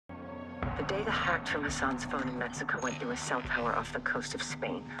The data hacked from Hassan's phone in Mexico went through a cell tower off the coast of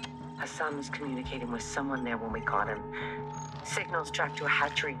Spain. Hassan was communicating with someone there when we caught him. Signals tracked to a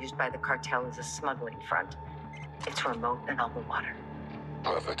hatchery used by the cartel as a smuggling front. It's remote and on the water.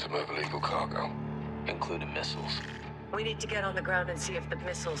 Perfect to move illegal cargo, including missiles. We need to get on the ground and see if the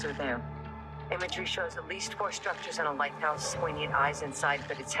missiles are there. Imagery shows at least 4 structures and a lighthouse. We need eyes inside,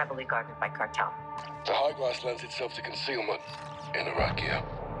 but it's heavily guarded by cartel. The high grass lends itself to concealment in Iraq here.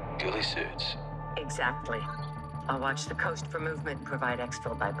 Ghillie suits. Exactly. I'll watch the coast for movement and provide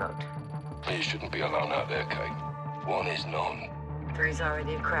exfil by boat. You shouldn't be alone out there, Kate. 1 is none. 3's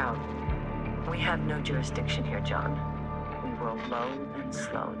already a crowd. We have no jurisdiction here, John. We roll low and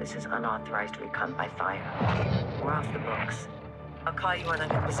slow. This is unauthorized recon by fire. We're off the books. I'll call you when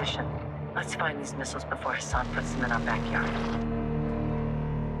I'm in position. Let's find these missiles before Hassan puts them in our backyard.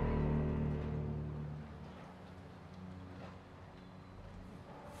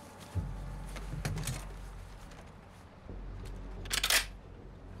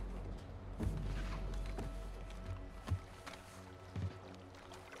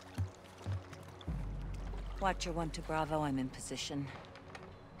 Watcher 1 to Bravo, I'm in position.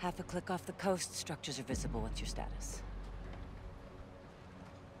 Half a click off the coast, structures are visible. What's your status?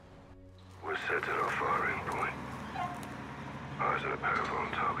 We're set at our firing point. Eyes on a pair of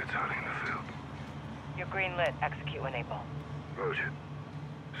armed targets hiding in the field. You're green lit. Execute when able. Roger.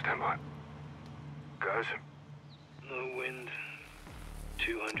 Stand by. Guys? No wind.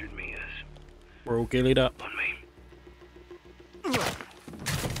 200 meters. We're all gillied up. On me.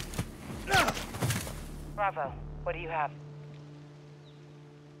 Bravo, what do you have?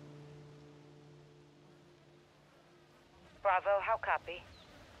 Bravo, how copy?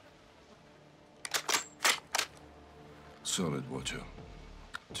 Solid, Watcher.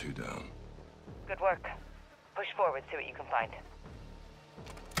 2 down. Good work. Push forward, see what you can find.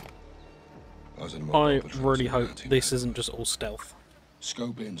 I really hope this isn't just all stealth.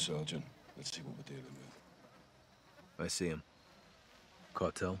 Scope in, Sergeant. Let's see what we're dealing with. I see him.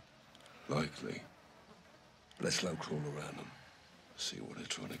 Cartel? Likely. Let's low crawl around them. See what they're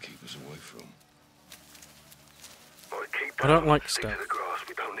trying to keep us away from. I don't like stealth.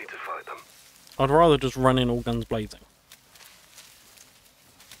 We don't need to fight them. I'd rather just run in all guns blazing.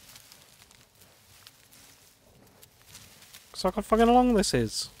 Cause look how fucking long this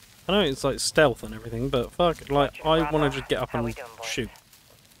is. I know it's like stealth and everything, but fuck, like I want to just get up and shoot.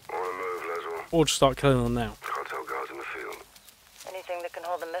 Or just start killing them now. Cartel guards in the field. Anything that can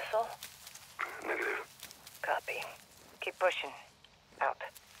hold a missile? Negative. Copy. Keep pushing. Out.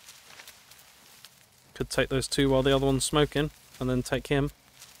 Could take those 2 while the other one's smoking, and then take him.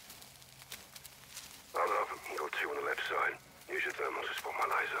 Hold up. You got 2 on the left side. Use your thermal to spot my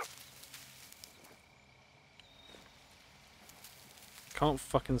laser. Can't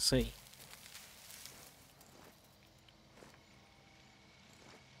fucking see.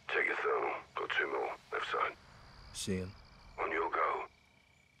 Take your thermal. Got 2 more. Left side. See him. On your go.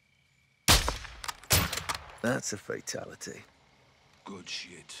 That's a fatality. Good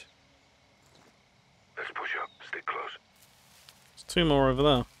shit. Let's push up. Stick close. There's 2 more over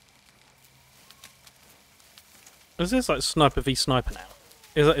there. Is this like sniper v sniper now?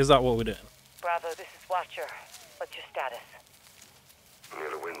 Is that what we're doing? Bravo, this is Watcher. What's your status?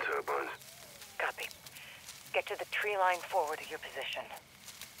 Near the wind turbines. Copy. Get to the tree line forward of your position.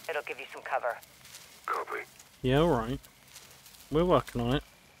 It'll give you some cover. Copy. Yeah, alright. We're working on it.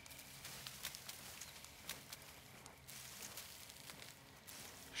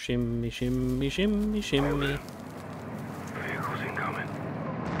 Shimmy, shimmy, shimmy, shimmy. Vehicles incoming.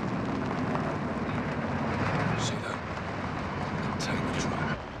 See that? Containment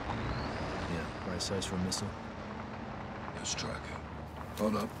truck. Yeah, right size for a missile. Let's track it.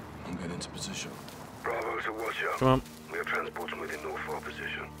 Hold up. I'm getting into position. Bravo to Watcher. Come on. We have transports within North 4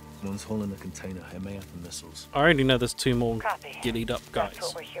 position. One's hauling a container. It may have the missiles. I already know there's 2 more Copy. giddied up guys.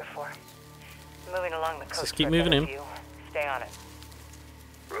 That's what we're here for. Moving along the coast. Just keep for a moving better in. view. Stay on it.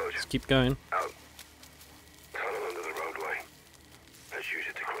 Roger. Just keep going. Out. Tunnel under the roadway. Let's use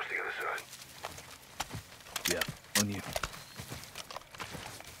it to cross the other side. Yeah, on you.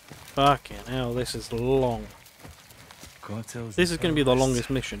 Fucking hell, this is long. Cartels. This is going to be the longest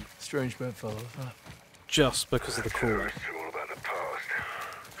mission. Strange bedfellow, huh? Just because of the crawl. Terrorists are all about the past.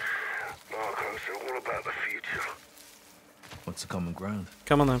 Narcos are all about the future. What's the common ground?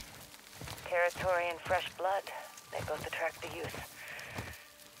 Come on then. Territory and fresh blood. They both attract the youth.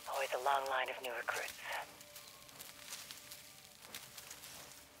 Always a long line of new recruits.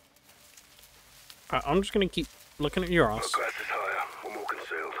 I'm just going to keep looking at your Our ass. grass is higher. We're more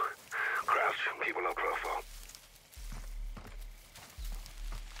concealed. Crouch. Keep a low profile.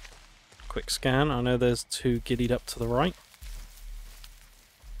 Quick scan. I know there's 2 giddied up to the right.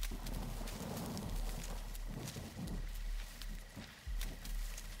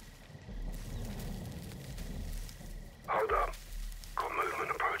 Hold up. Got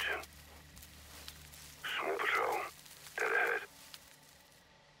movement approaching. Small patrol. Dead ahead.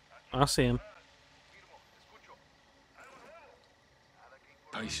 I see him.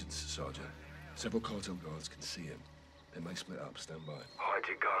 Patience, Sergeant. Several cartel guards can see him. They may split up. Stand by. Hide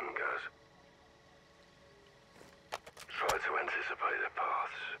your gun, Gaz. Try to anticipate their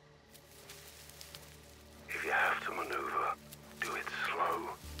paths. If you have to maneuver, do it slow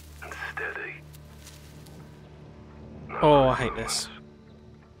and steady. No Oh, I hate movements. this.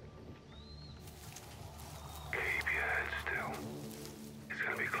 Keep your head still. It's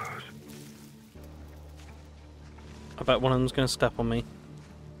gonna be close. I bet one of them's going to step on me.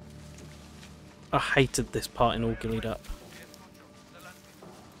 I hated this part in All Gillied Up.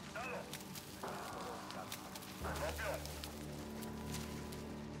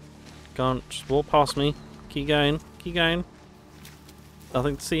 Can't just walk past me. Keep going. Keep going.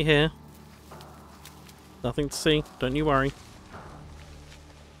 Nothing to see here. Nothing to see. Don't you worry.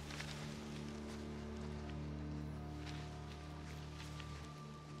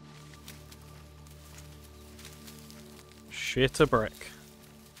 Shit a brick.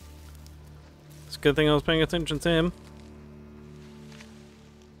 It's a good thing I was paying attention to him.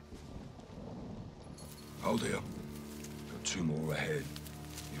 Hold here. Got 2 more ahead.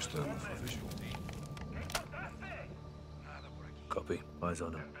 Use thermal for visual. Copy. Eyes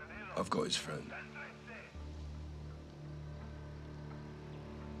on him. I've got his friend.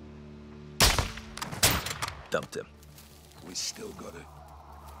 Dumped him. We still got it.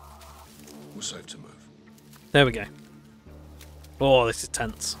 We're safe to move. There we go. Oh, this is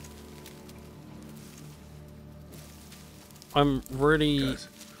tense. I'm really... Guys,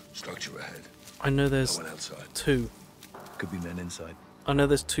 structure ahead. I know No there's one outside. 2. Could be men inside. I know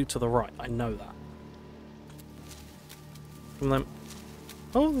there's 2 to the right. I know that. And then...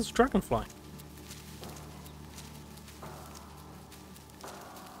 Oh, there's a dragonfly.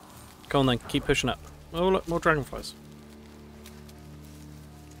 Go on then, keep pushing up. Oh look, more dragonflies.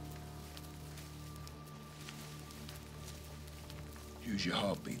 Use your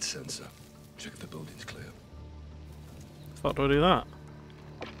heartbeat sensor. Check if the building's clear. Fuck do I do that?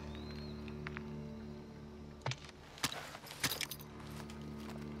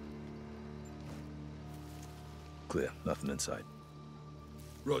 Clear. Nothing inside.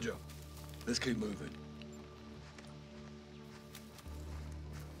 Roger. Let's keep moving.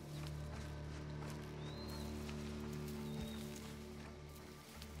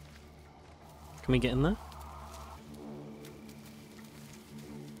 Can we get in there?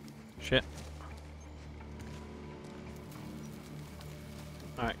 Shit.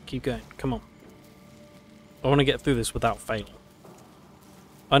 Alright, keep going. Come on. I want to get through this without failing.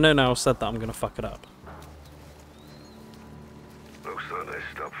 I know now I've said that I'm going to fuck it up. Looks like they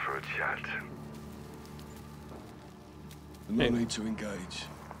stopped for a chat. No Hey. need to engage.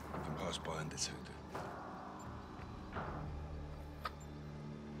 You can pass by undetected.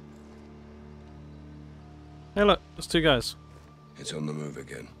 Hey look, there's 2 guys. It's on the move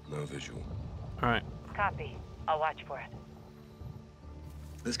again. No visual. Alright. Copy. I'll watch for it.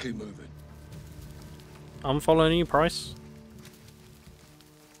 Let's keep moving. I'm following you, Price.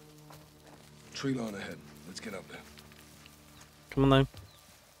 Tree line ahead. Let's get up there. Come on then.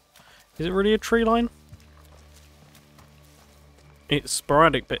 Is it really a tree line? It's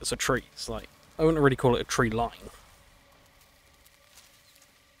sporadic bits of trees. Like, I wouldn't really call it a tree line.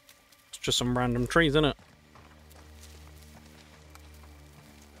 It's just some random trees, isn't it?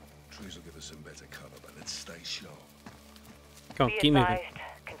 Trees will give us some better cover, but let's stay sharp. Come on, Be keep moving. advised,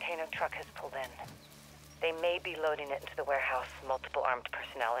 container truck has pulled in. They may be loading it into the warehouse. Multiple armed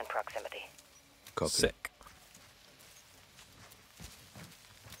personnel in proximity. Copy. Sick.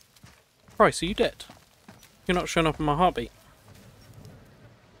 Price, are you dead? You're not showing up on my heartbeat.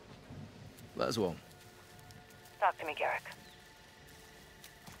 That as well. Talk to me, Garrick.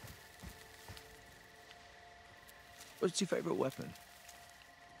 What's your favorite weapon?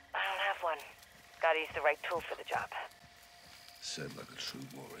 I don't have one. Gotta use the right tool for the job. Said like a true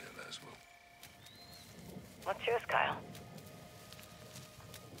warrior, Laswell. What's yours, Kyle?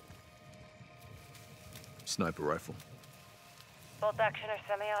 Sniper rifle. Bolt action or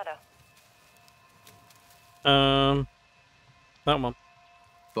semi-auto? That one.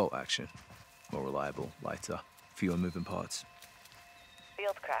 Bolt action. More reliable, lighter, fewer moving parts.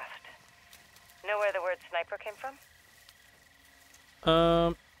 Fieldcraft. Know where the word sniper came from?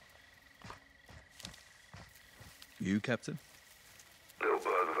 You, Captain? Little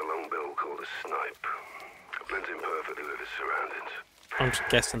bird with a long bill called a snipe. Blends in perfectly with his surroundings. I'm just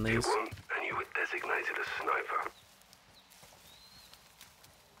guessing You these. won, and you were designated a sniper.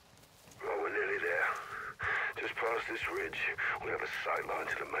 Well, we're nearly there. Just past this ridge, we have a sight line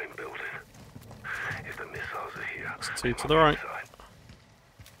to the main building. If the missiles are here, It's 2 to the right.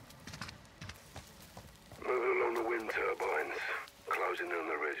 Moving along the wind turbines, closing in on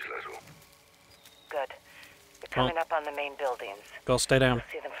the ridge, Laswell. Good. You're coming up on the main buildings. Gotta stay down.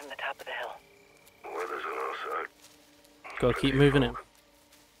 You'll see them from the top of the hill. Weather's on our side. Gotta keep moving in.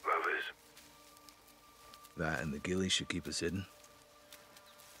 Love is. That and the ghillie should keep us hidden.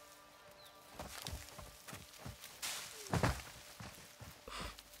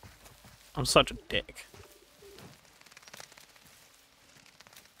 I'm such a dick.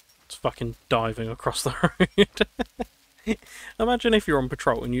 It's fucking diving across the road. Imagine if you're on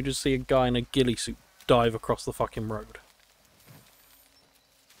patrol and you just see a guy in a ghillie suit dive across the fucking road.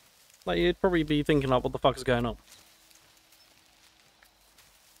 Like, you'd probably be thinking, like, what the fuck is going on?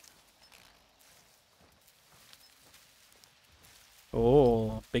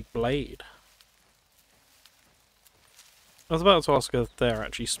 Oh, big blade. I was about to ask if they're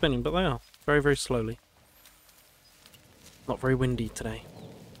actually spinning, but they are. Very, very slowly. Not very windy today.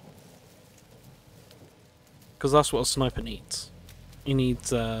 Because that's what a sniper needs. He needs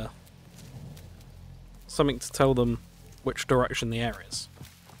something to tell them which direction the air is.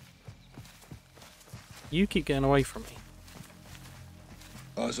 You keep getting away from me.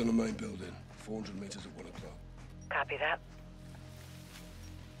 Eyes on the main building. 400 meters at 1 o'clock. Copy that.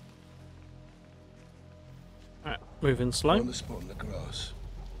 Alright, moving slow. On the spot in the grass.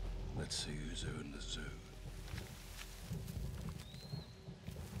 Let's see who's who in the zoo.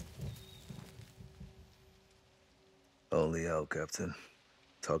 Holy hell, Captain.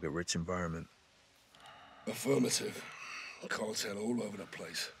 Target-rich environment. Affirmative. Cartel all over the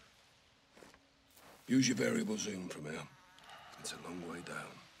place. Use your variable zoom from here. It's a long way down.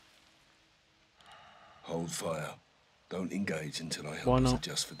 Hold fire. Don't engage until I help us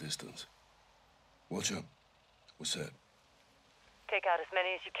adjust for distance. Watch up. What's that? Take out as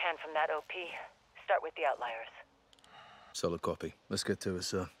many as you can from that OP. Start with the outliers. Solid copy. Let's get to it,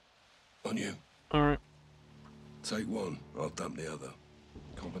 sir. On you. Alright. Take one. I'll dump the other.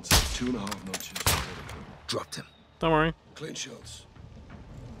 Compensate 2.5 notches. Dropped him. Don't worry. Clean shots.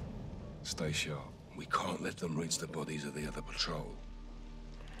 Stay sharp. We can't let them reach the bodies of the other patrol.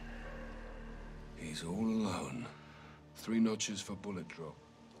 He's all alone. 3 notches for bullet drop.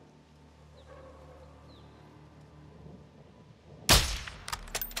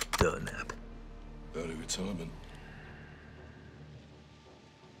 Durnap. Early retirement.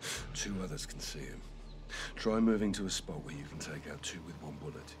 2 others can see him. Try moving to a spot where you can take out 2 with 1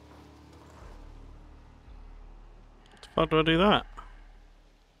 bullet. How do I do that?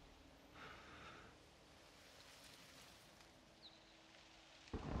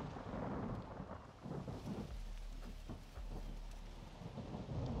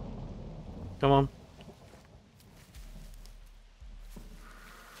 Come on.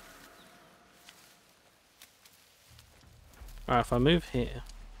 Alright, if I move here.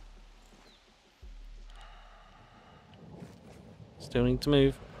 Still need to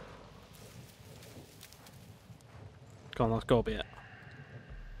move. Come on, that's gotta be it.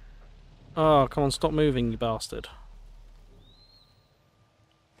 Oh, come on, stop moving, you bastard.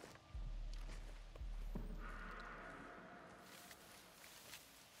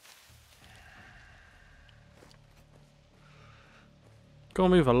 Gotta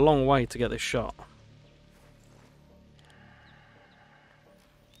move a long way to get this shot.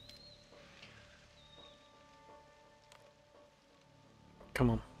 Come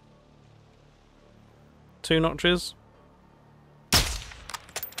on. 2 notches.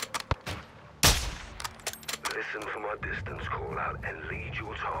 Listen for my distance call out and lead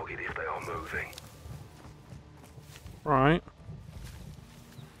your target if they are moving. Right.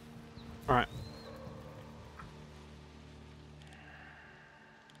 Right.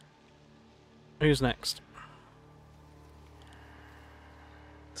 Who's next?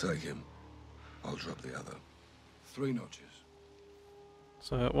 Take him. I'll drop the other. 3 notches.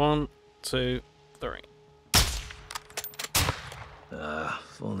 So 1, 2, 3.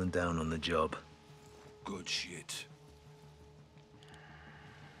 Falling down on the job. Good shit.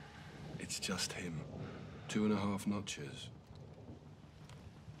 It's just him. 2.5 notches.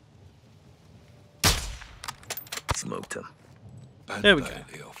 Smoked him. Bad There we day go. at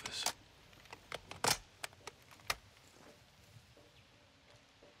the office.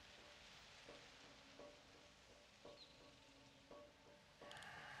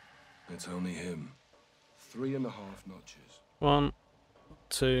 It's only him. 3.5 notches. 1,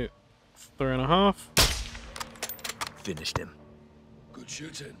 2, 3.5. Finished him. Good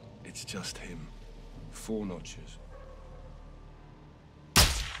shooting. It's just him. 4 notches.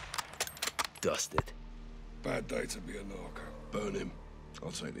 Dusted. Bad day to be a narco. Burn him.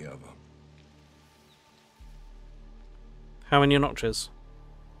 I'll take the other. How many notches?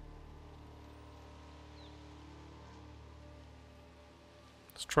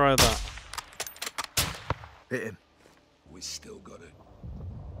 Let's try that. Hit him. We still got it.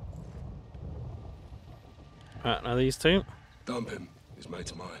 Right, now these two. Dump him. His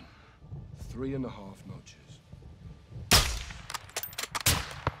mate's mine. 3.5 notches.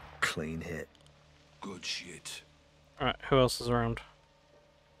 Clean hit. Good shit. Alright, who else is around?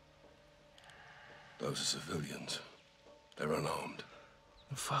 Those are civilians. They're unarmed.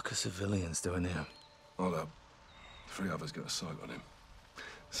 The fuck are civilians doing here? Hold up. 3 others got a sight on him.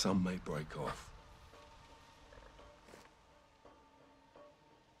 Some may break off.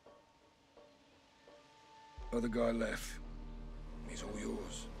 Other guy left. He's all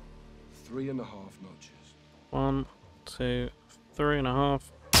yours. 3.5 notches. 1, 2, 3.5.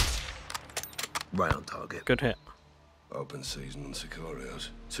 Right on target. Good hit. Open season on Sicarios.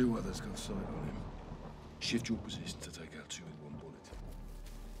 2 others got sight on him. Shift your position to take out 2 with 1 bullet.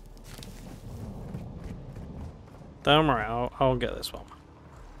 Don't worry, I'll get this one.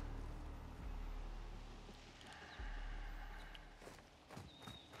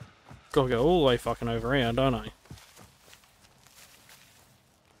 Gotta go all the way fucking over here, don't I?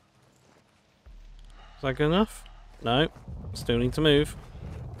 Is that good enough? No. Still need to move.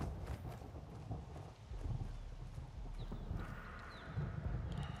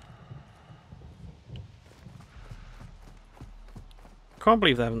 Can't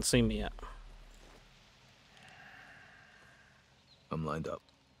believe they haven't seen me yet. I'm lined up.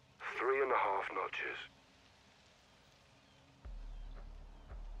 3.5 notches.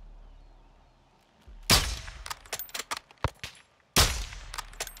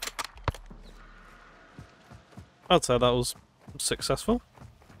 I'd say that was successful.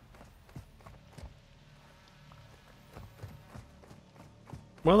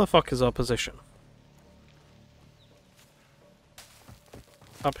 Where the fuck is our position?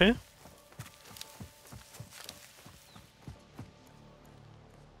 Up here?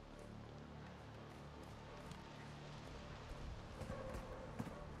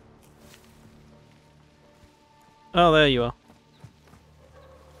 Oh, there you are.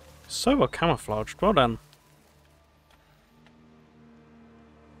 So well camouflaged. Well done.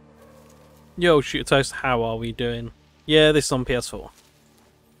 Yo, Shooter Toast, how are we doing? Yeah, this is on PS4.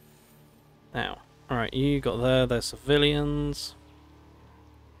 Now, alright, you got there, there's civilians.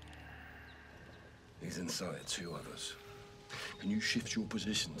 He's inside 2 others. Can you shift your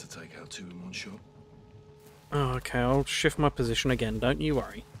position to take out 2 in 1 shot? Oh, okay, I'll shift my position again, don't you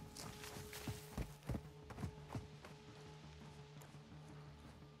worry.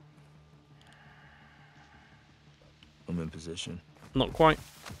 I'm in position. Not quite.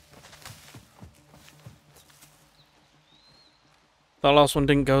 That last one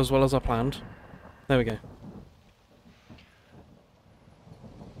didn't go as well as I planned. There we go.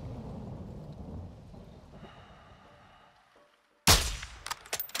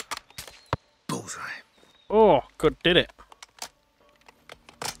 Bullseye. Oh, good, did it.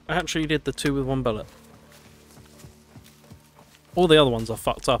 I actually did the 2 with 1 bullet. All the other ones I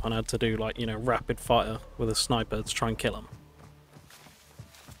fucked up and had to do, like, you know, rapid fire with a sniper to try and kill them.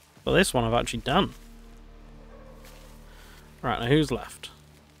 But this one I've actually done. Right, now who's left?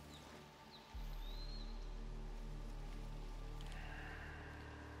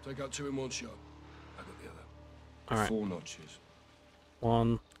 Take out 2 in 1 shot. I got the other. Alright. 4 notches.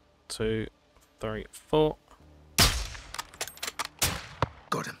 1, 2, 3, 4.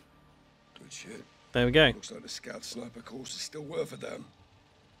 Got him. Good shit. There we go. Looks like the scout sniper course is still worth a damn.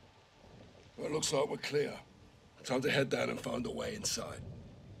 Well, it looks like we're clear. Time to head down and find a way inside.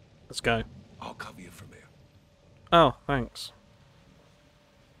 Let's go. I'll cover you from here. Oh, thanks.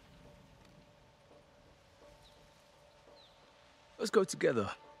 Let's go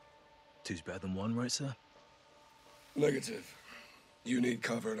together. 2's better than 1, right, sir? Negative. You need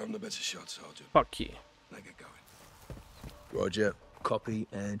cover and I'm the better shot, Sergeant. Fuck you. Now get going. Roger. Copy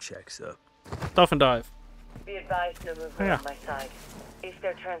and check, sir. Stuff and dive. Be advised, no movement Yeah. on my side. If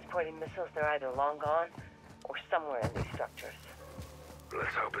they're transporting missiles, they're either long gone or somewhere in these structures.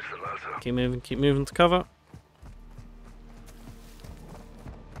 Let's hope it's the latter. Keep moving to cover.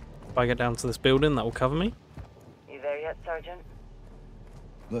 If I get down to this building, that will cover me. You there yet, Sergeant?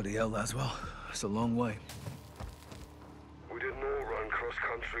 Bloody hell, Laswell. It's a long way. We didn't all run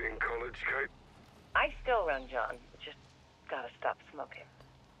cross-country in college, Kate. I still run, John. Just gotta stop smoking.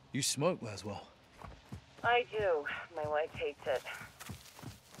 You smoke, Laswell. I do. My wife hates it.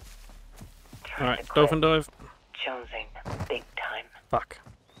 Alright, dolphin dive. Jonesing. Big time. Fuck.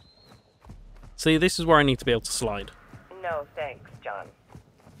 See, this is where I need to be able to slide. No, thanks, John.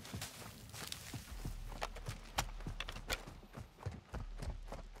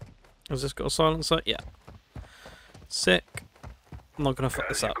 Has this got a silencer? Yeah. Sick. I'm not gonna fuck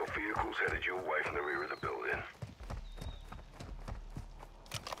this up. You've got vehicles headed your way from the rear of the building.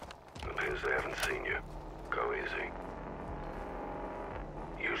 It appears they haven't seen you. Go easy.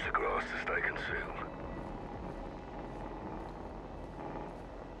 Use the glass to stay concealed.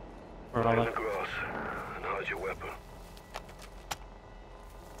 Where Lay are in they? the grass and hide your weapon.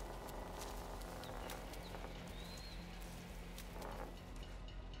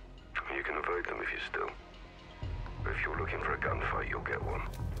 You can evade them if you're still. But if you're looking for a gunfight, you'll get one.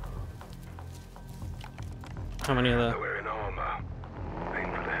 How many are They're there? wearing armor.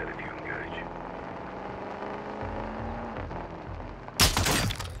 Aim for the head if you engage.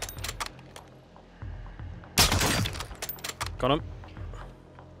 Got him.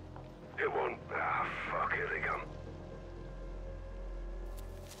 Hit one. Ah, fuck, here they come.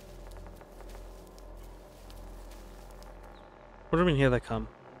 What do you mean here they come?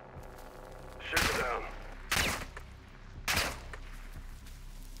 Shoot them down.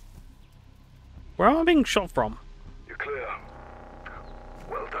 Where am I being shot from? You're clear.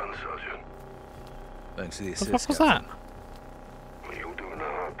 Well done, Sergeant. Thanks for the What the assist. fuck was that? You're doing the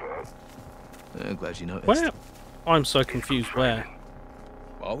hard part. I'm glad you noticed. Where? I'm so confused. Where?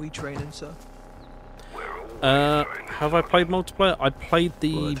 Are we training, sir? We're always training, Have I played multiplayer? I played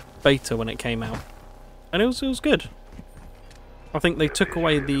the Would. beta when it came out, and it was good. I think they took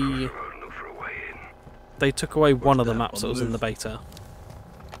away the Look for a way in. they took away one of the that? maps On that the was in the move? beta.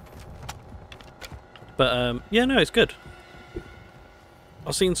 But yeah, no, it's good.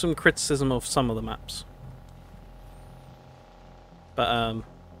 I've seen some criticism of some of the maps, but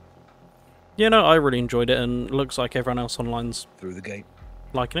yeah, no, I really enjoyed it, and it looks like everyone else online's Through the gate.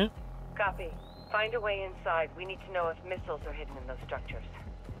 liking it. Copy. Find a way inside. We need to know if missiles are hidden in those structures.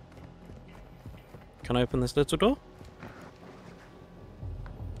 Can I open this little door?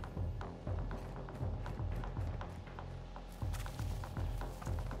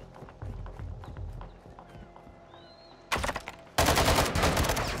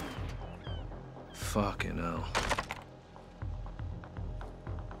 Fucking hell.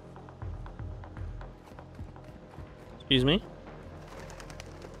 Excuse me?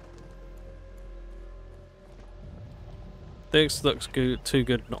 This looks good, too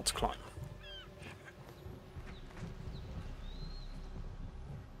good not to climb.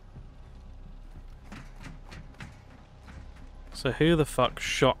 So who the fuck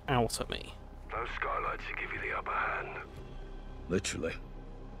shot out at me? Those skylights will give you the upper hand. Literally.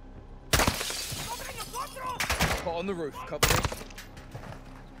 Hot on the roof, cover me.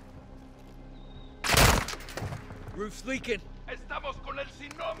 Roof's leaking. Estamos con el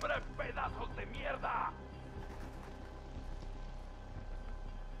sin nombre, pedazos de mierda.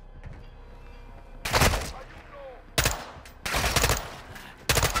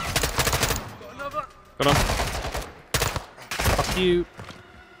 Got him. Fuck you.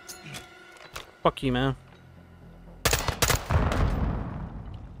 Fuck you, man.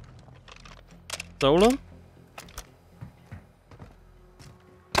 Stolen?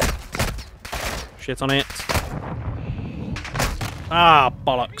 Shit on it. Ah,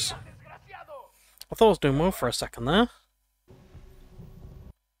 bollocks. I thought I was doing well for a second there.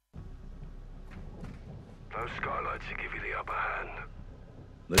 Those skylights will give you the upper hand.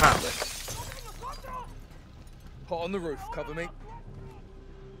 Literally. Hot on the roof, cover me.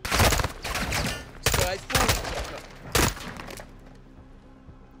 Sky's full.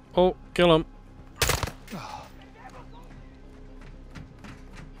 Oh, kill him.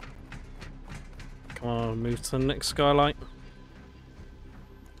 Come on, move to the next skylight.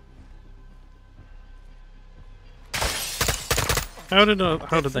 How did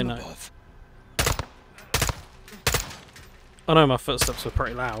they know? I know my footsteps were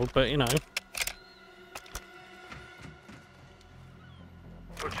pretty loud, but you know.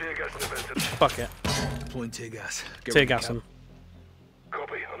 Put tear gas in the vent. Fuck it. Deploying tear gas. Get Tear ready, gas Cap. him.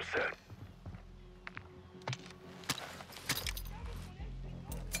 Copy, I'm set.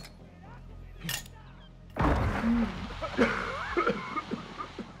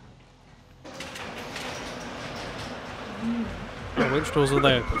 Oh, which doors are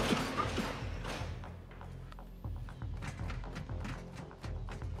they opened?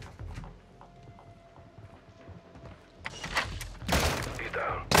 He's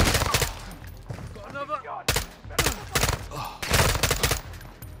down. Got another.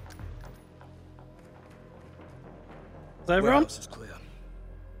 Is that everyone? Warehouse is clear.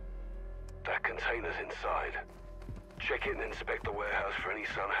 That container's inside. Check it and inspect the warehouse for any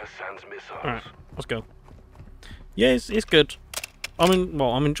Son Hassan's missiles. Alright, let's go. Yeah, it's good. I'm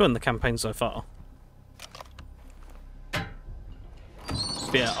enjoying the campaign so far.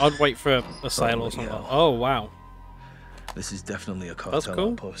 But yeah, I'd wait for a sale or something. Oh, wow. This is definitely a cartel That's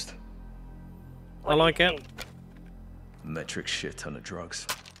cool. outpost. I like it. Metric shit ton of drugs.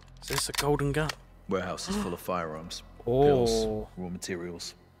 Is this a golden gun? Warehouse is full of firearms. Oh. Pills, raw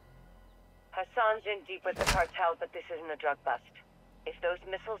materials. Hassan's in deep with the cartel, but this isn't a drug bust. If those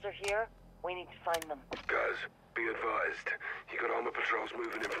missiles are here, we need to find them. Guys, be advised. You got armor patrols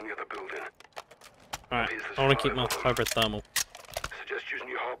moving in from the other building. Alright, I want to keep my hybrid thermal. Suggest using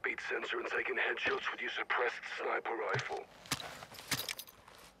your heartbeat sensor and taking headshots with your suppressed sniper rifle.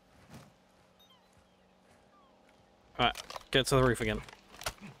 Alright, get to the roof again.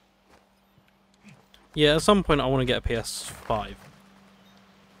 Yeah, at some point I want to get a PS5.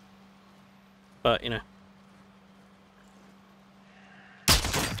 But, you know.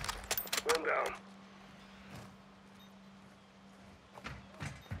 One down.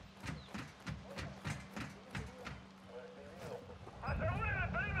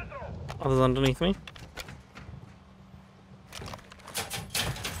 Others underneath me.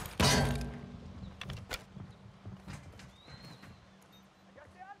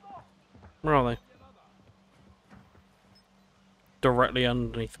 Where are they? Directly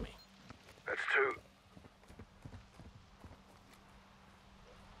underneath me. That's two.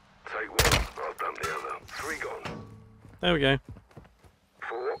 Take one, I'll dump the other. Three gone. There we go.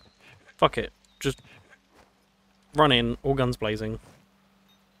 Four. Fuck it. Just run in, all guns blazing.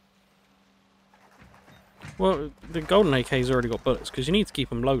 Well, the golden AK's already got bullets, because you need to keep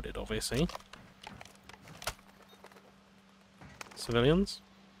them loaded, obviously. Civilians.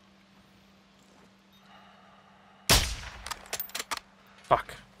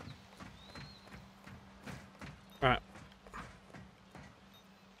 Fuck. Right.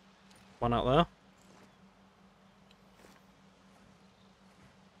 One out there.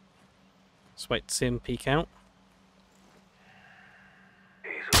 Let's wait to see him peek out.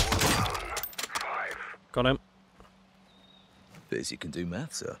 He's all alone. Five. Got him. Biz, you can do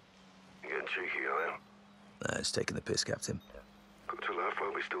math, sir. You getting cheeky, I am. Nah, it's taking the piss, Captain. Got to laugh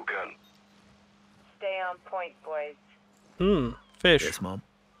while we still can. Stay on point, boys. Fish. Yes, Mom.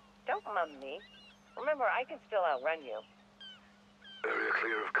 Don't mum me. Remember, I can still outrun you. Area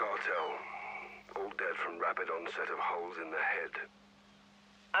clear of cartel. All dead from rapid onset of holes in the head.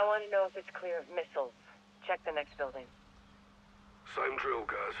 I want to know if it's clear of missiles. Check the next building. Same drill,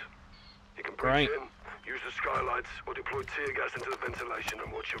 guys. You can Great. breach in, use the skylights, or deploy tear gas into the ventilation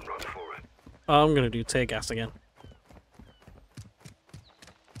and watch them run for it. I'm gonna do tear gas again.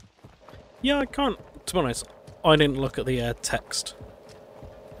 Yeah, I can't. To be honest, I didn't look at the text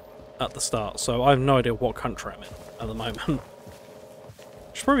at the start, so I have no idea what country I'm in at the moment.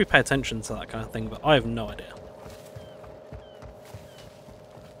 Should probably pay attention to that kind of thing, but I have no idea.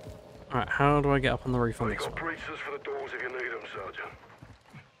 Alright, how do I get up on the roof on You this got one? breaches for the doors if you need them, Sergeant.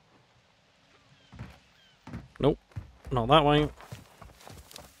 Nope, not that way.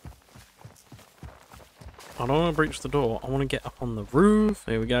 I don't want to breach the door, I want to get up on the roof.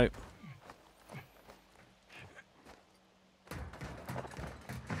 Here we go.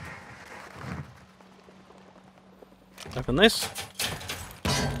 Open this.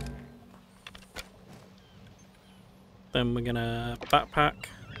 Then we're gonna backpack,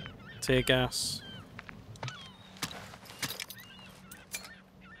 tear gas.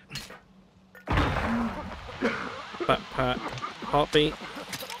 Backpack, heartbeat.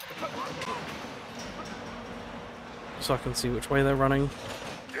 So I can see which way they're running.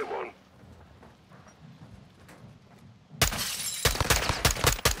 Hit one.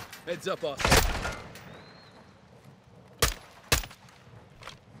 Heads up, boss.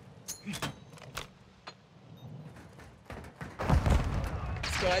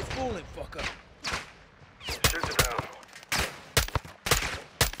 Sky's falling, fucker. Shoot it down.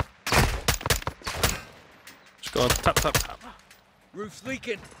 Just gotta tap, tap, tap. Roof's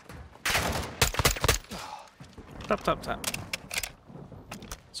leaking. Tap, tap, tap.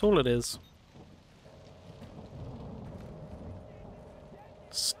 That's all it is.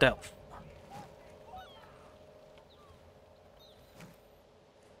 Stealth.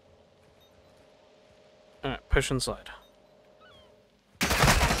 Alright, push inside.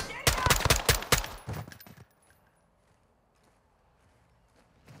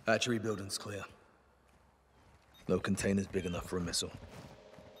 Hatchery building's clear. No container's big enough for a missile.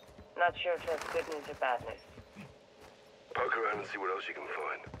 Not sure if that's good news or bad news. Poke around and see what else you can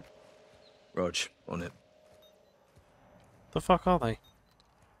find. Rog, on it. The fuck are they?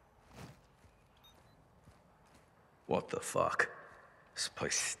 What the fuck? This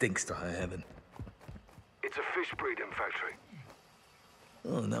place stinks to high heaven. It's a fish breeding factory.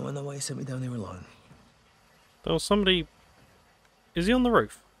 Oh, now I know why you sent me down here alone. There was somebody... Is he on the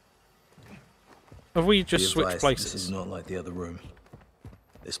roof? Have we just Be switched advised, places? This is not like the other room.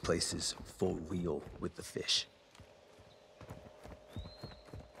 This place is for real with the fish.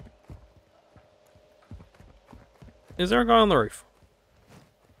 Is there a guy on the roof?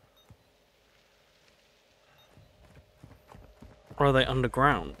 Or are they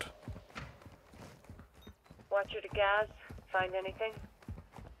underground? Watcher to gas. Find anything?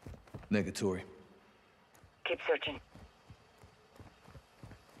 Negatory. Keep searching.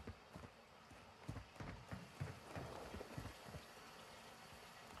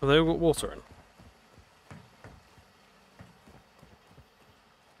 Have they all got water in?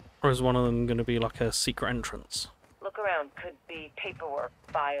 Or is one of them going to be like a secret entrance? Look around. Could be paperwork,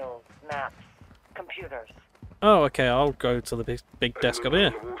 files, maps, computers. Oh, okay, I'll go to the big desk up here.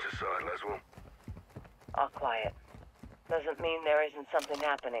 On the water side, Laswell. All quiet. Doesn't mean there isn't something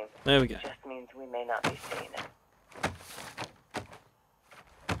happening. There we go. Just means we may not be seeing it.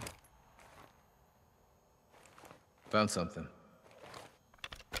 Found something.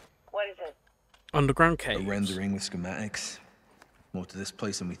 What is it? Underground A caves. rendering with schematics. More to this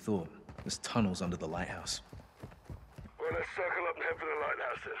place than we thought. There's tunnels under the lighthouse. Well, let's circle up and head for the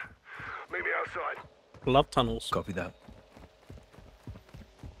lighthouse then. Meet me outside. Love tunnels. Copy that.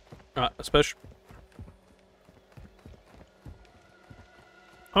 Right, especially...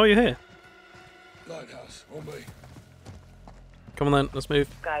 Oh, you're here. Lighthouse, on me. Come on then, let's move.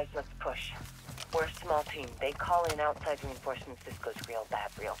 Guys, let's push. We're a small team. They call in outside reinforcements. This goes real bad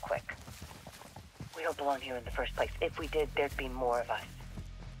real quick. We don't belong here in the first place. If we did, there'd be more of us.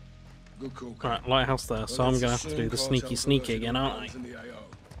 Good call. Right, lighthouse there, so I'm gonna have to do the sneaky again, aren't I?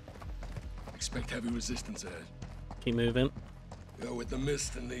 Expect heavy resistance ahead. Keep moving. You know, with the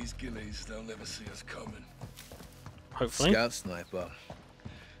mist and these gillies, they'll never see us coming. Hopefully. Scout sniper.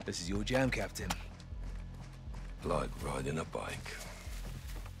 This is your jam, Captain. Like riding a bike.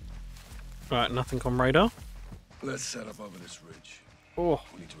 Right, nothing on radar. Let's set up over this ridge. Oh,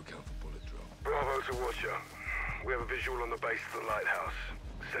 We need to account for bullet drop. Bravo to Watcher. We have a visual on the base of the lighthouse.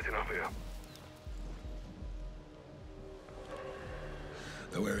 Setting up here.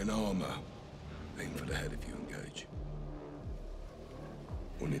 They're wearing armor. Aim for the head if you engage.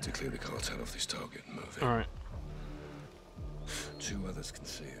 We'll need to clear the cartel off this target and move it. alright. Two others can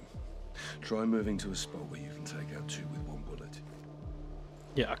see him. Try moving to a spot where you can take out two with one bullet.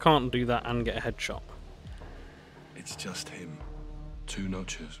 Yeah, I can't do that and get a headshot. It's just him. Two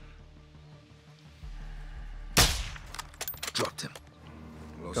notches. Dropped him.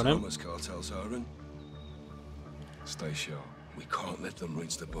 Los Got him. Alamos cartel siren. Stay sharp. We can't let them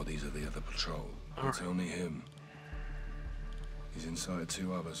reach the bodies of the other patrol. It's Alright. only him. He's inside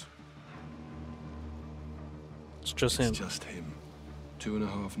two others. It's just him. It's just him.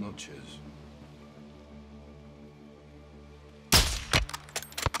 2.5 notches.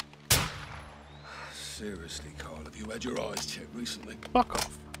 Seriously, Carl, have you had your eyes checked recently? Fuck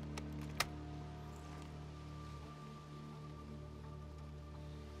off.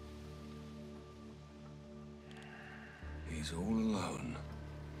 He's all alone.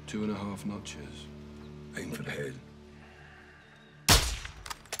 2.5 notches. Aim for the head.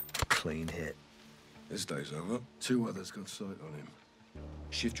 Clean hit. This day's over. Two others got sight on him.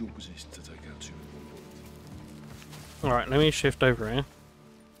 Shift your position to take out two with one bullet. Alright, let me shift over here.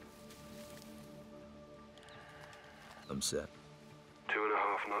 I'm set.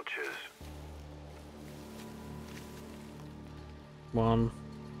 2.5 notches. One.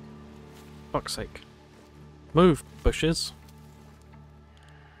 Fuck's sake. Move, bushes.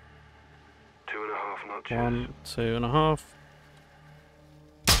 2.5 notches. 1, 2.5.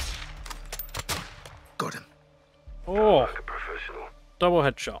 Got him. Oh, Like a professional. double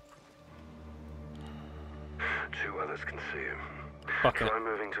headshot. Two others can see him. Fuck it. Try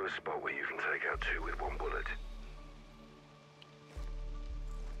moving to a spot where you can take out two with one bullet.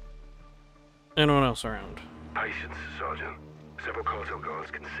 Anyone else around? Patience, Sergeant. Several cartel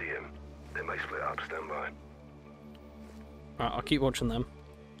guards can see him. They may split up. Stand by. Alright, I'll keep watching them.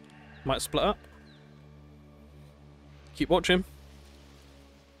 Might split up. Keep watching.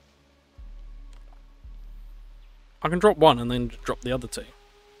 I can drop one and then just drop the other two.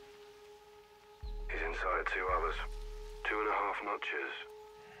 He's inside two others. 2.5 notches.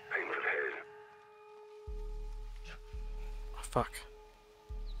 Aim for the head. Oh, fuck.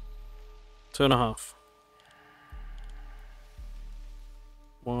 2.5.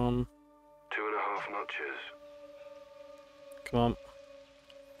 1. 2.5 notches. Come on.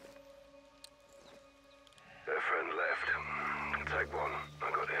 Their friend left. Take one.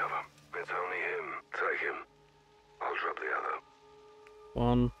 I got the other. It's only him. Take him. I'll drop the other.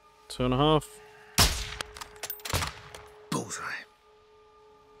 1, 2.5. Bullseye.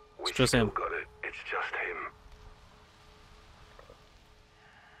 We just still him. got it. It's just him.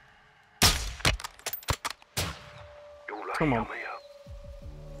 You're lucky Come on. I'm here.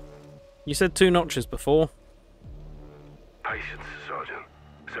 You said 2 notches before. Patience, Sergeant.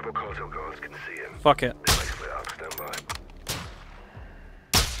 Several cartel guards can see him. Fuck it. They may split up. Stand by.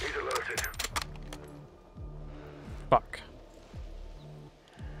 He's alerted. Fuck.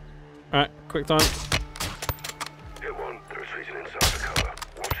 Alright, quick time. Hit one. They're retreating inside the cover.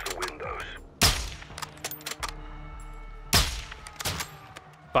 Watch the windows.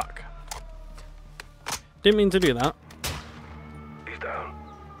 Fuck. Didn't mean to do that. He's down.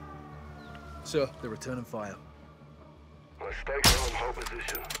 Sir, they're returning fire. My stakes are on hold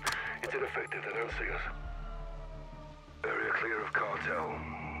position. It's ineffective. They don't see us. Area clear of cartel.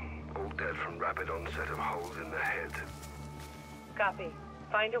 All dead from rapid onset of holes in the head. Copy.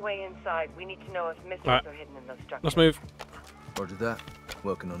 Find a way inside. We need to know if missiles Right. are hidden in those structures. Let's move. Roger that.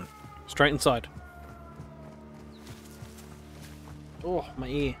 Working on it. Straight inside. Oh, my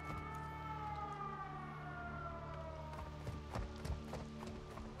ear.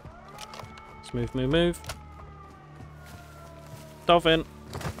 Let's move, move, move. Dolphin.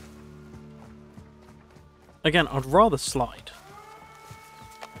 Again, I'd rather slide.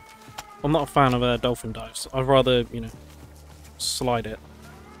 I'm not a fan of dolphin dives. I'd rather, you know, slide it.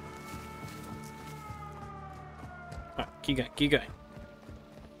 Right, keep going, keep going.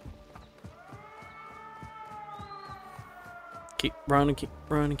 Keep running, keep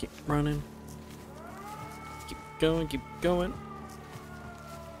running, keep running. Keep going, keep going.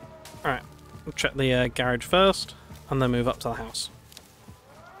 Alright, we'll check the garage first, and then move up to the house.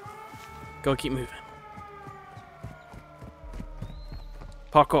 Gotta keep moving.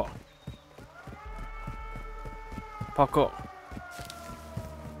 Parkour. Parkour.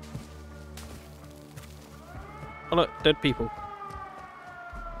 Oh look, dead people.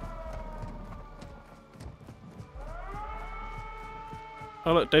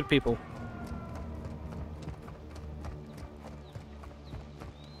 Oh look, dead people.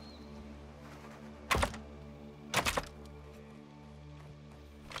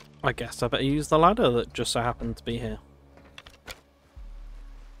 I guess I better use the ladder that just so happened to be here.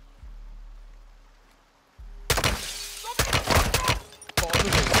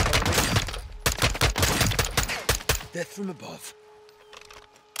 Death from above.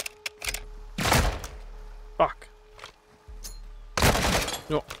 Fuck.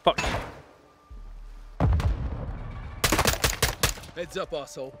 No, fuck. Heads up,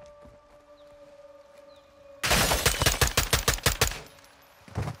 arsehole.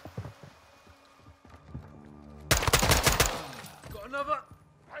 Got another.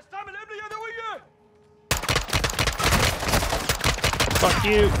 Fuck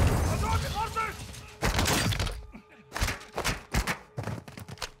you.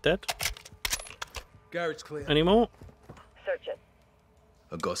 Dead? Garage clear. Any more? Search it.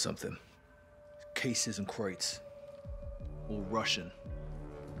 I got something. Cases and crates. All Russian.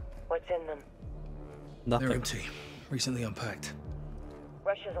 What's in them? They're Nothing. empty. Recently unpacked.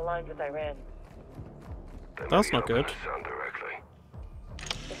 Russia's aligned with Iran. They That's may not open good. us down directly.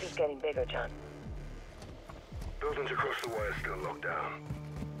 This is getting bigger, John. Buildings across the way are still locked down.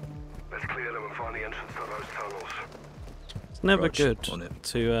 Let's clear them and find the entrance to those tunnels. It's never Rog, good on it.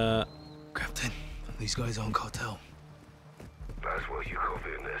 to, Captain, these guys aren't cartel. That's what you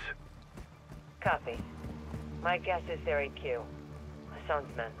copying this. Copy. My guess is they're AQ.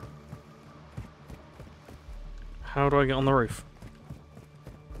 Hassan's men. how do I get on the roof?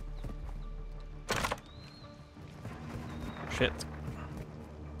 Shit.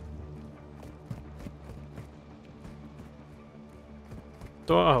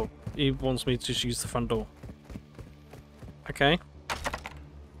 Oh, he wants me to just use the front door. Okay.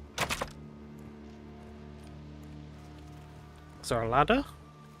 Is there a ladder?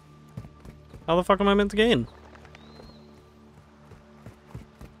 How the fuck am I meant to get in?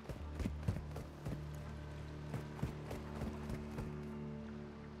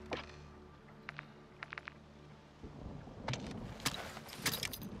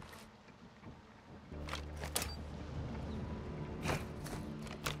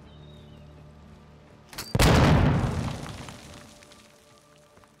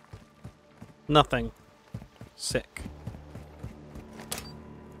 Nothing. Sick.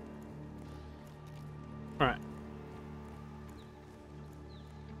 Alright.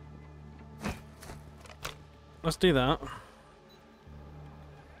 Let's do that.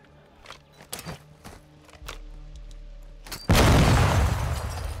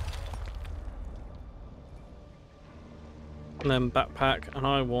 And then backpack, and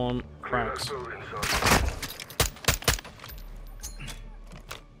I want cracks.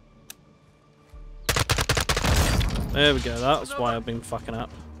 There we go, that's why I've been fucking up.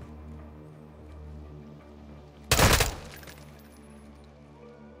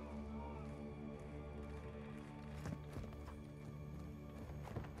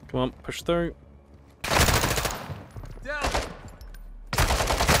 Come on, push through.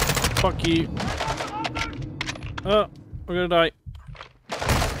 Fuck you. Oh, we're gonna die.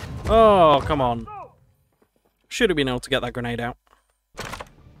 Oh, come on. Should have been able to get that grenade out.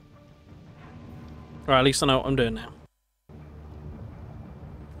 Alright, at least I know what I'm doing now.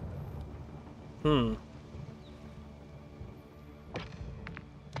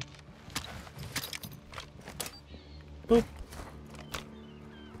 Boop.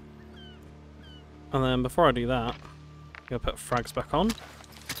 And then before I do that, I'm gonna put frags back on.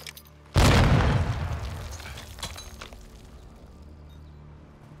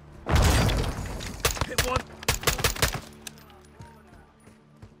 Hit one.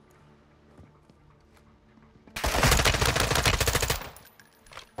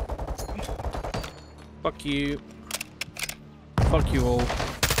 Fuck you. Fuck you all.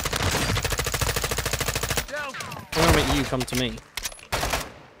 I'm gonna make you come to me.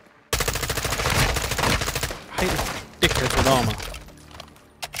 I hate dickheads with armor.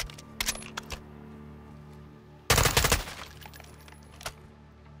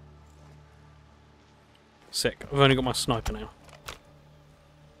 Sick. I've only got my sniper now.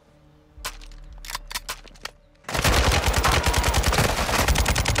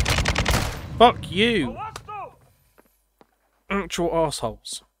 Fuck you! Actual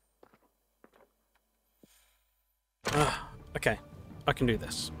assholes. Okay, I can do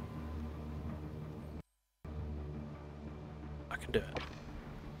this. I can do it.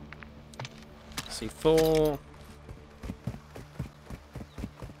 C4.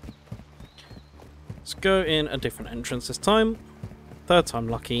 Let's go in a different entrance this time. Third time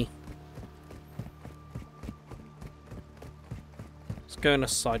lucky. Let's go in a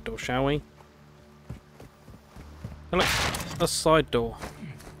side door, shall we? Oh, look, a side door.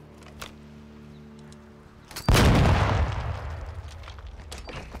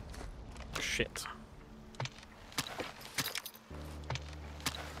 Shit.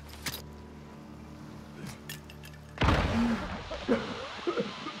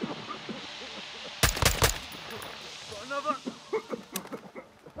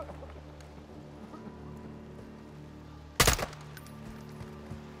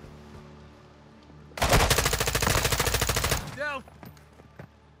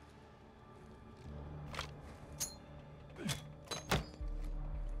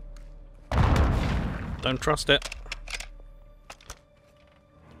 Don't trust it.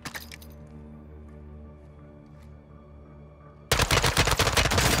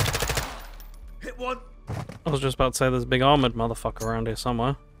 Hit one. I was just about to say there's a big armoured motherfucker around here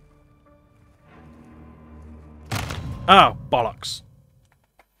somewhere. Oh, bollocks.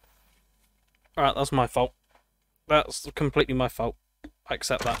 Alright, that's my fault. That's completely my fault. I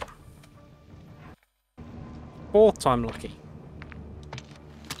accept that. Fourth time lucky.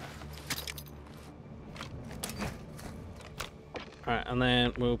 Alright, and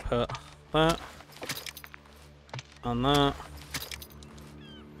then we'll put that and that.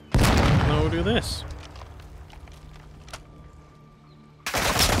 And then we'll do this.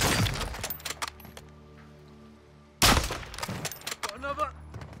 Got another.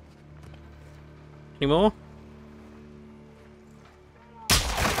 Any more?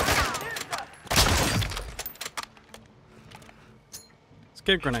 Let's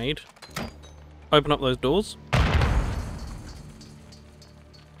get a grenade. Open up those doors.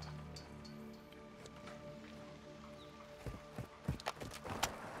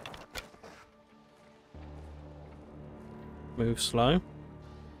 Move slow.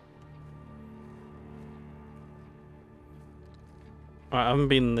 Alright, I haven't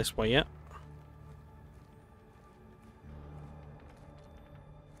been this way yet.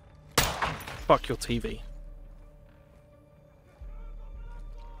 Fuck your TV.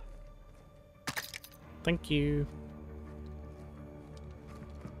 Thank you.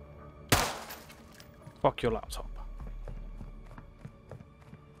 Fuck your laptop.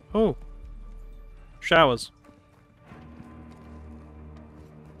 Oh. Showers.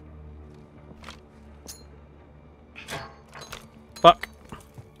 Fuck.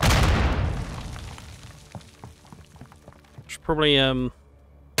 Should probably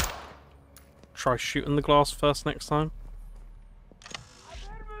try shooting the glass first next time.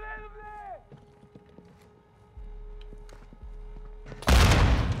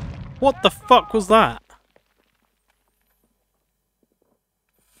 What the fuck was that?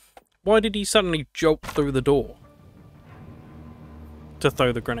 Why did he suddenly jolt through the door to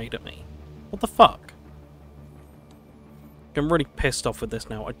throw the grenade at me? What the fuck? I'm really pissed off with this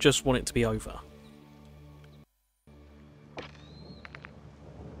now. I just want it to be over.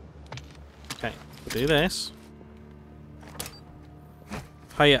 Okay, we'll do this.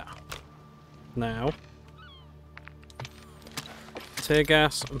 Hiya. Now. Tear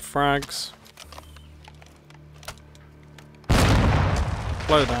gas and frags.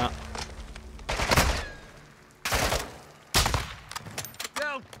 Blow that.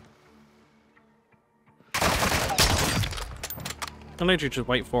 Down. I need you to just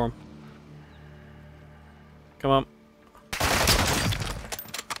wait for him. Come on.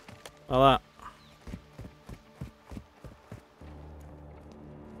 Like that.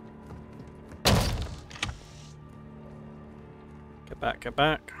 Get back, get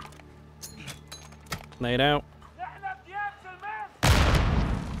back. Nade out.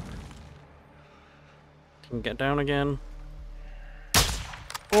 Can get down again.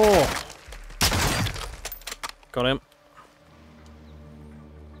 Oh! Got him.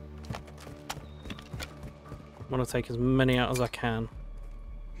 I want to take as many out as I can.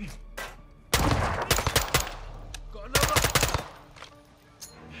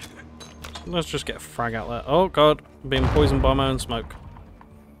 Let's just get a frag out there. Oh god, I'm being poisoned by my own smoke.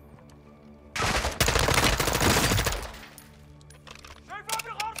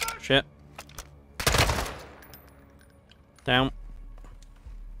 Shit. Down.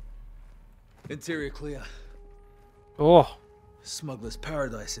 Interior clear. Oh, Smuggler's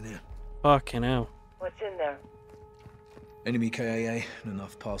paradise in here. fucking hell. What's in there? Enemy KAA and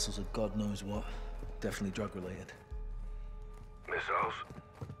enough parcels of God knows what. Definitely drug related. Missiles?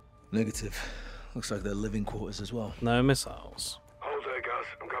 Negative. Looks like they're living quarters as well. No missiles. Hold there, guys.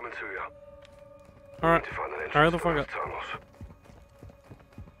 I'm coming to you. Alright, Need to find an entrance hurry the to fuck those up. tunnels.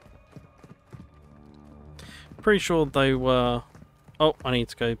 Pretty sure they were... Oh, I need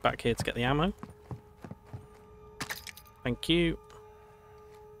to go back here to get the ammo. Thank you.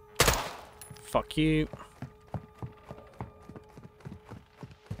 Fuck you.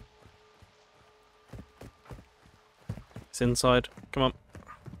 It's inside. Come on.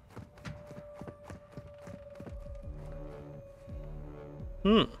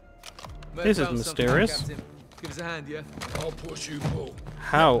 This is mysterious. Give us a hand, yeah? I'll push you, pull.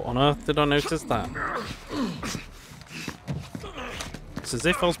 How on earth did I notice that? It's as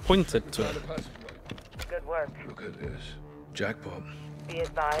if I was pointed to it. Good work. Look at this. Jackpot. Be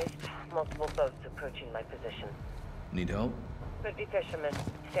advised, multiple boats approaching my position. Need help? Could be fishermen.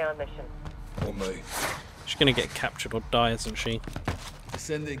 Stay on mission. On me. She's gonna get captured or die, isn't she?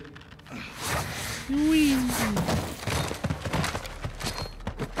 Ascending.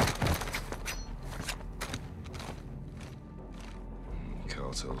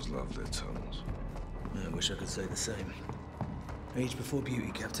 Cartels love their tunnels. I wish I could say the same. Age before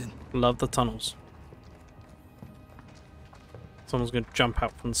beauty, Captain. Love the tunnels. Someone's gonna jump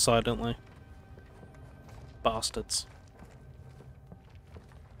out from the side, don't they? Bastards.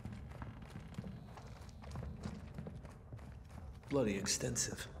 Bloody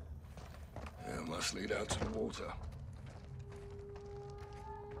extensive. Yeah, must lead out to the water.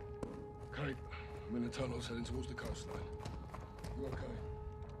 Kate, I'm in the tunnels heading towards the coastline. You okay?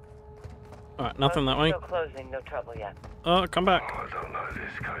 Alright, nothing that way. Still closing. No trouble yet. Oh, come back. Oh, I don't know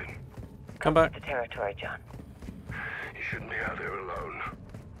this, Kate. Come back. To territory, John. You shouldn't be out there alone.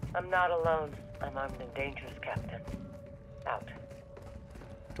 I'm not alone. I'm armed and dangerous, Captain. Out.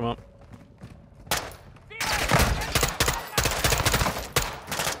 Come on.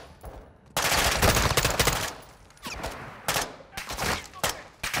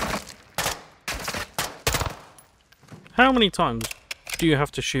 How many times do you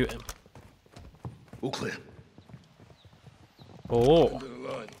have to shoot him? All clear. Oh, End of the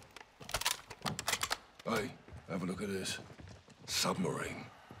line. Hey, have a look at this. Submarine.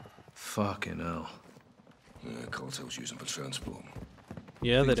 Fucking hell. Yeah, cartels use them for transport.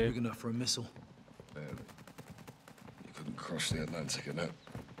 yeah, they Thing's big do. enough for a missile. Man, you couldn't cross the Atlantic in that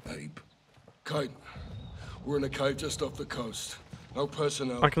ape. Kate, we're in a cave just off the coast. No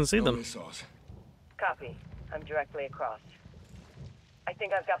personnel. I can see no them. missiles. Copy. I'm directly across. I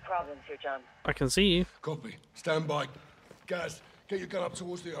think I've got problems here, John. I can see you. Copy. Stand by. Gaz, get your gun up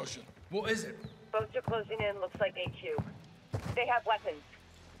towards the ocean. What is it? Boats are closing in. Looks like HQ. They have weapons.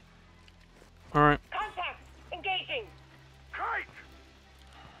 Alright. Contact! Engaging! Kate!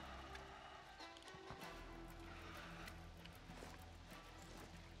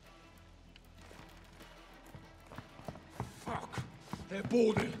 Fuck. They're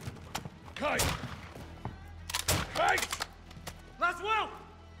boarding. Kate! Kate! Last well!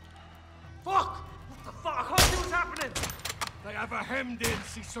 Fuck! What the fuck? I can't see what's happening! They have a hemmed in.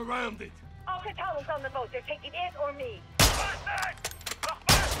 She's surrounded. All Catalans on the boat. They're taking it or me.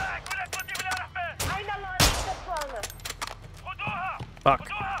 Fuck.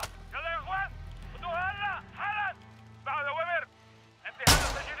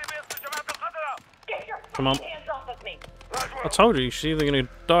 Get your Come on. hands off of me. I told you, she's either going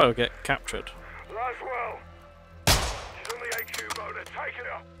to die or get captured. Laswell! She's on the HQ boat. They're taking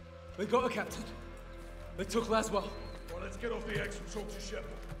her. They got her, Captain. They took Laswell. Well, let's get off the eggs and talk to Shepard.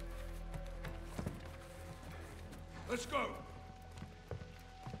 Let's go.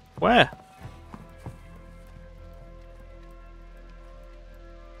 Where?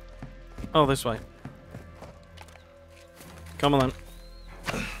 Oh, this way. Come on then.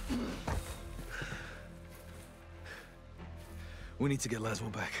 We need to get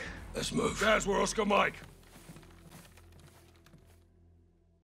Laswell back. Let's move. That's where Oscar Mike.